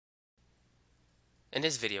In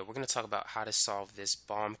this video, we're going to talk about how to solve this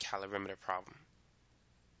bomb calorimeter problem.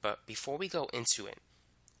 But before we go into it,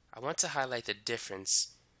 I want to highlight the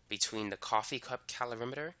difference between the coffee cup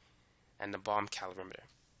calorimeter and the bomb calorimeter.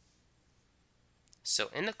 So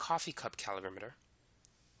in the coffee cup calorimeter,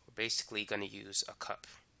 we're basically going to use a cup.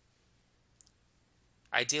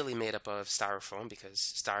 Ideally made up of styrofoam because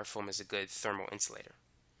styrofoam is a good thermal insulator.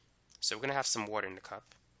 So we're going to have some water in the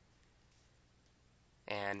cup.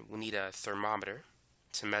 And we need a thermometer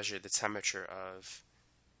to measure the temperature of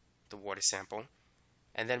the water sample.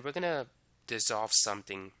 And then we're going to dissolve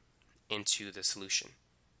something into the solution.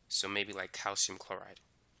 So maybe like calcium chloride.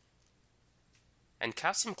 And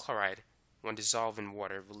calcium chloride, when dissolved in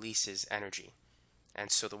water, releases energy.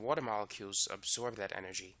 And so the water molecules absorb that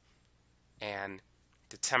energy, and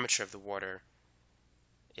the temperature of the water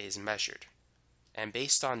is measured. And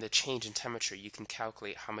based on the change in temperature, you can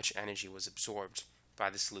calculate how much energy was absorbed by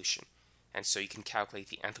the solution. And so you can calculate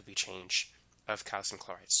the enthalpy change of calcium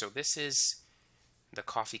chloride. So this is the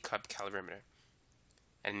coffee cup calorimeter,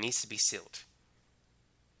 and it needs to be sealed.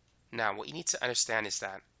 Now, what you need to understand is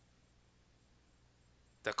that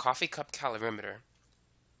the coffee cup calorimeter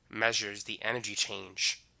measures the energy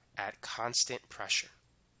change at constant pressure.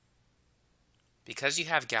 Because you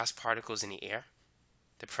have gas particles in the air,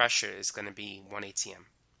 the pressure is going to be 1 atm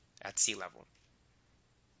at sea level.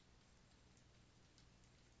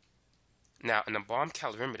 Now, in the bomb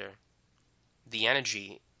calorimeter, the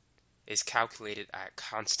energy is calculated at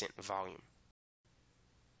constant volume.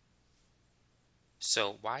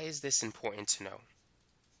 So why is this important to know?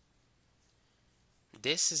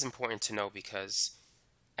 This is important to know because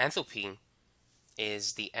enthalpy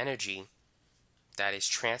is the energy that is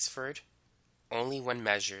transferred only when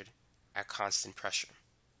measured at constant pressure.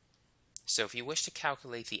 So if you wish to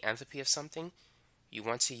calculate the enthalpy of something, you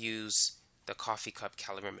want to use the coffee cup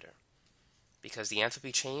calorimeter, because the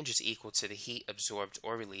enthalpy change is equal to the heat absorbed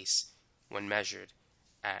or released when measured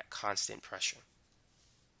at constant pressure.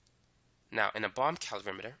 Now, in a bomb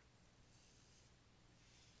calorimeter,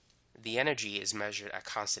 the energy is measured at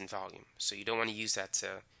constant volume, so you don't want to use that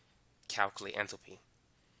to calculate enthalpy.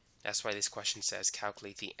 That's why this question says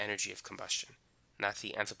calculate the energy of combustion, not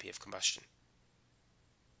the enthalpy of combustion.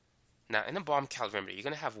 Now, in a bomb calorimeter, you're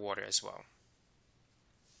going to have water as well,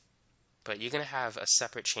 but you're going to have a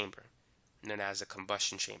separate chamber known as a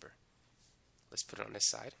combustion chamber. Let's put it on this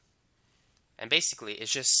side. And basically,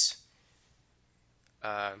 it's just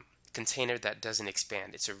a container that doesn't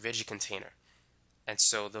expand. It's a rigid container. And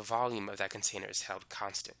so the volume of that container is held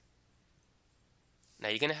constant. Now,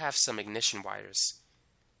 you're going to have some ignition wires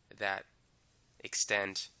that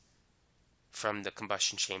extend from the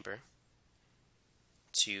combustion chamber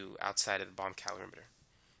to outside of the bomb calorimeter.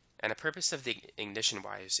 And the purpose of the ignition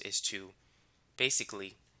wires is to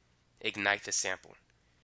basically ignite the sample.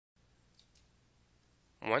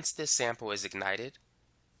 Once this sample is ignited,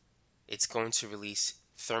 it's going to release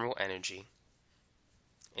thermal energy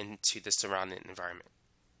into the surrounding environment.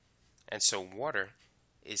 And so water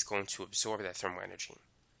is going to absorb that thermal energy.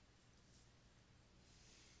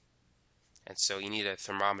 And so you need a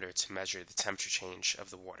thermometer to measure the temperature change of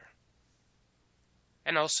the water.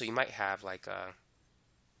 And also you might have like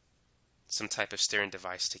some type of steering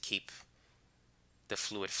device to keep the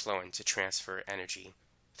fluid flowing to transfer energy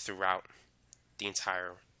throughout the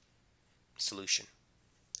entire solution.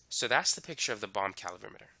 So that's the picture of the bomb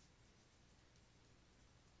calorimeter.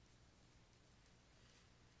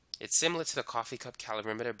 It's similar to the coffee cup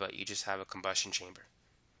calorimeter, but you just have a combustion chamber.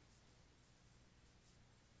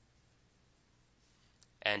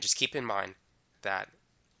 And just keep in mind that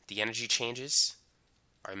the energy changes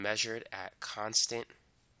are measured at constant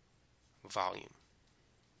volume.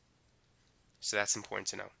 So that's important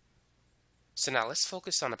to know. So now let's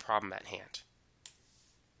focus on the problem at hand.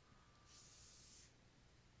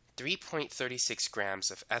 3.36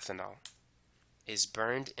 grams of ethanol is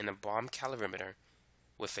burned in a bomb calorimeter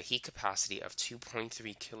with a heat capacity of 2.3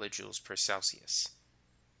 kilojoules per Celsius.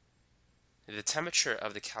 The temperature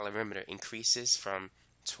of the calorimeter increases from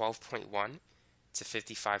 12.1 to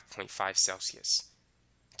 55.5 Celsius.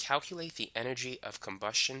 Calculate the energy of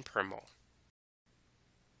combustion per mole.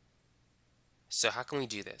 So how can we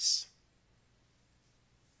do this?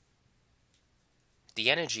 The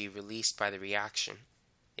energy released by the reaction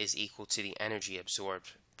is equal to the energy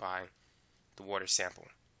absorbed by the water sample.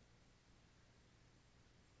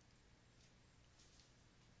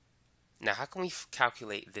 Now, how can we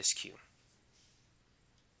calculate this Q?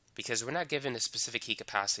 Because we're not given the specific heat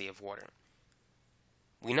capacity of water.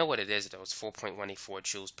 We know what it is, though. It's 4.184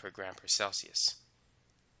 joules per gram per Celsius.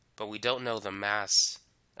 But we don't know the mass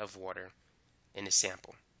of water in the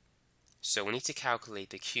sample. So we need to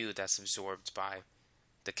calculate the Q that's absorbed by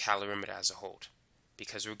the calorimeter as a whole,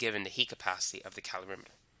 because we're given the heat capacity of the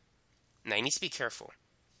calorimeter. Now you need to be careful.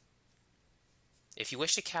 If you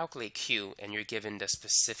wish to calculate Q and you're given the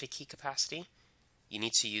specific heat capacity, you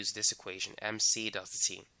need to use this equation, mc delta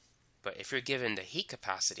T. But if you're given the heat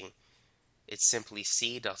capacity, it's simply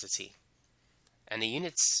C delta T. And the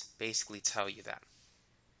units basically tell you that.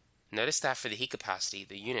 Notice that for the heat capacity,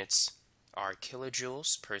 the units are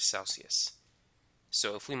kilojoules per Celsius.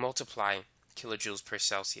 So if we multiply kilojoules per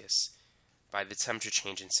Celsius by the temperature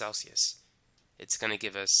change in Celsius, it's going to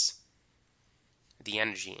give us the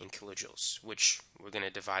energy in kilojoules, which we're going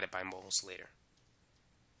to divide it by moles later.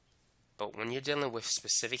 But when you're dealing with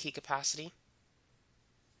specific heat capacity,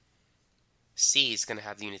 C is going to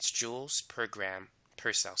have the units joules per gram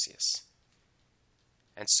per Celsius.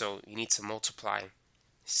 And so you need to multiply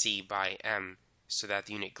C by M so that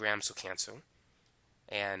the unit grams will cancel.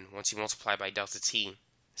 And once you multiply by delta T,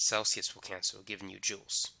 Celsius will cancel, giving you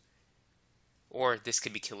joules. Or this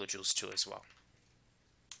could be kilojoules too as well.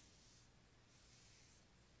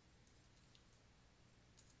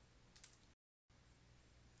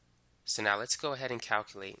 So now let's go ahead and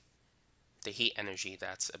calculate the heat energy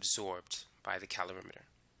that's absorbed by the calorimeter.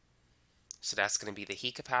 So that's going to be the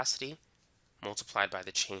heat capacity multiplied by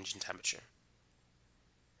the change in temperature.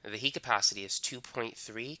 The heat capacity is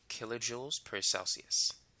 2.3 kilojoules per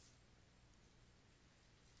Celsius.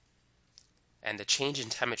 And the change in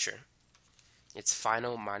temperature, it's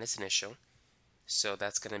final minus initial, so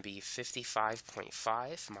that's going to be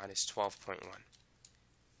 55.5 minus 12.1.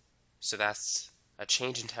 So that's a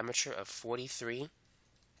change in temperature of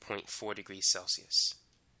 43.4 degrees Celsius.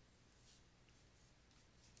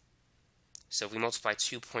 So if we multiply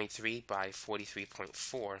 2.3 by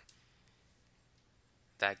 43.4,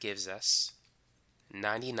 that gives us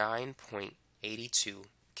 99.82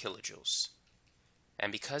 kilojoules.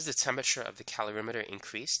 And because the temperature of the calorimeter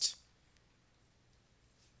increased,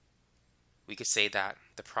 we could say that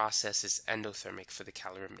the process is endothermic for the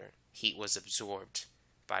calorimeter. Heat was absorbed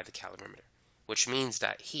by the calorimeter, which means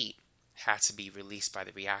that heat had to be released by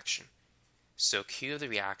the reaction. So Q of the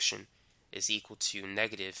reaction is equal to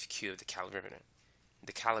negative Q of the calorimeter.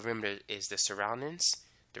 The calorimeter is the surroundings,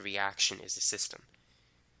 the reaction is the system.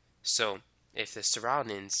 So if the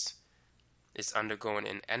surroundings is undergoing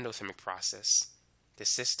an endothermic process, the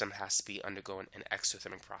system has to be undergoing an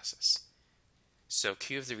exothermic process. So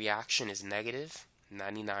Q of the reaction is negative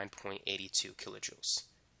 99.82 kilojoules.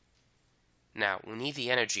 Now we need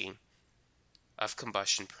the energy of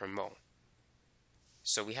combustion per mole.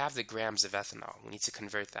 So we have the grams of ethanol. We need to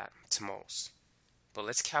convert that to moles. But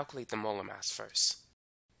let's calculate the molar mass first.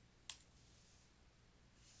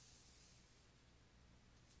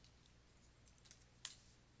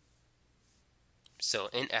 So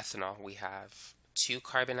in ethanol, we have 2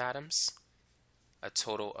 carbon atoms, a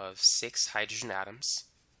total of 6 hydrogen atoms,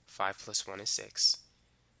 5 plus 1 is 6,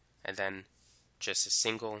 and then just a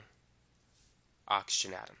single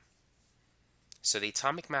oxygen atom. So the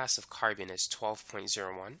atomic mass of carbon is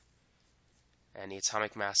 12.01, and the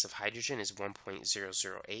atomic mass of hydrogen is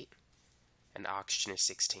 1.008, and oxygen is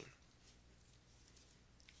 16.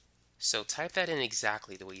 So type that in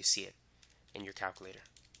exactly the way you see it in your calculator.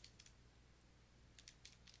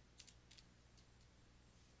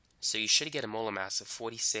 So you should get a molar mass of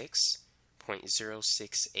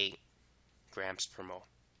 46.068 grams per mole.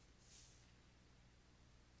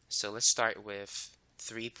 So let's start with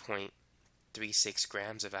 3.36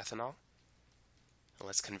 grams of ethanol, and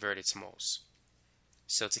let's convert it to moles.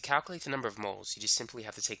 So to calculate the number of moles, you just simply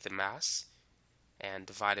have to take the mass and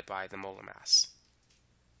divide it by the molar mass.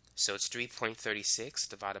 So it's 3.36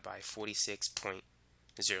 divided by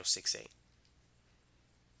 46.068.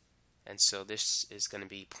 And so this is going to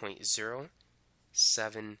be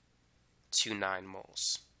 0.0729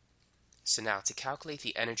 moles. So now to calculate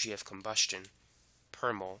the energy of combustion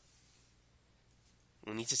per mole,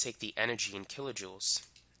 we need to take the energy in kilojoules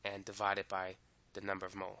and divide it by the number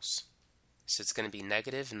of moles. So it's going to be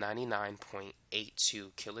negative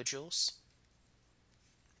 99.82 kilojoules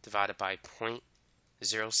divided by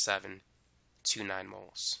 0.0729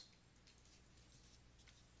 moles.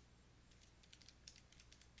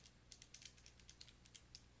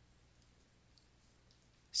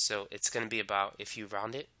 So it's going to be about, if you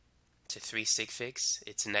round it to 3 sig figs,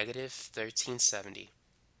 it's negative 1370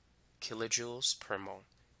 kilojoules per mole.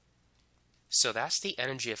 So that's the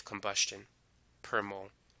energy of combustion per mole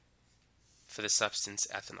for the substance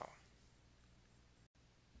ethanol.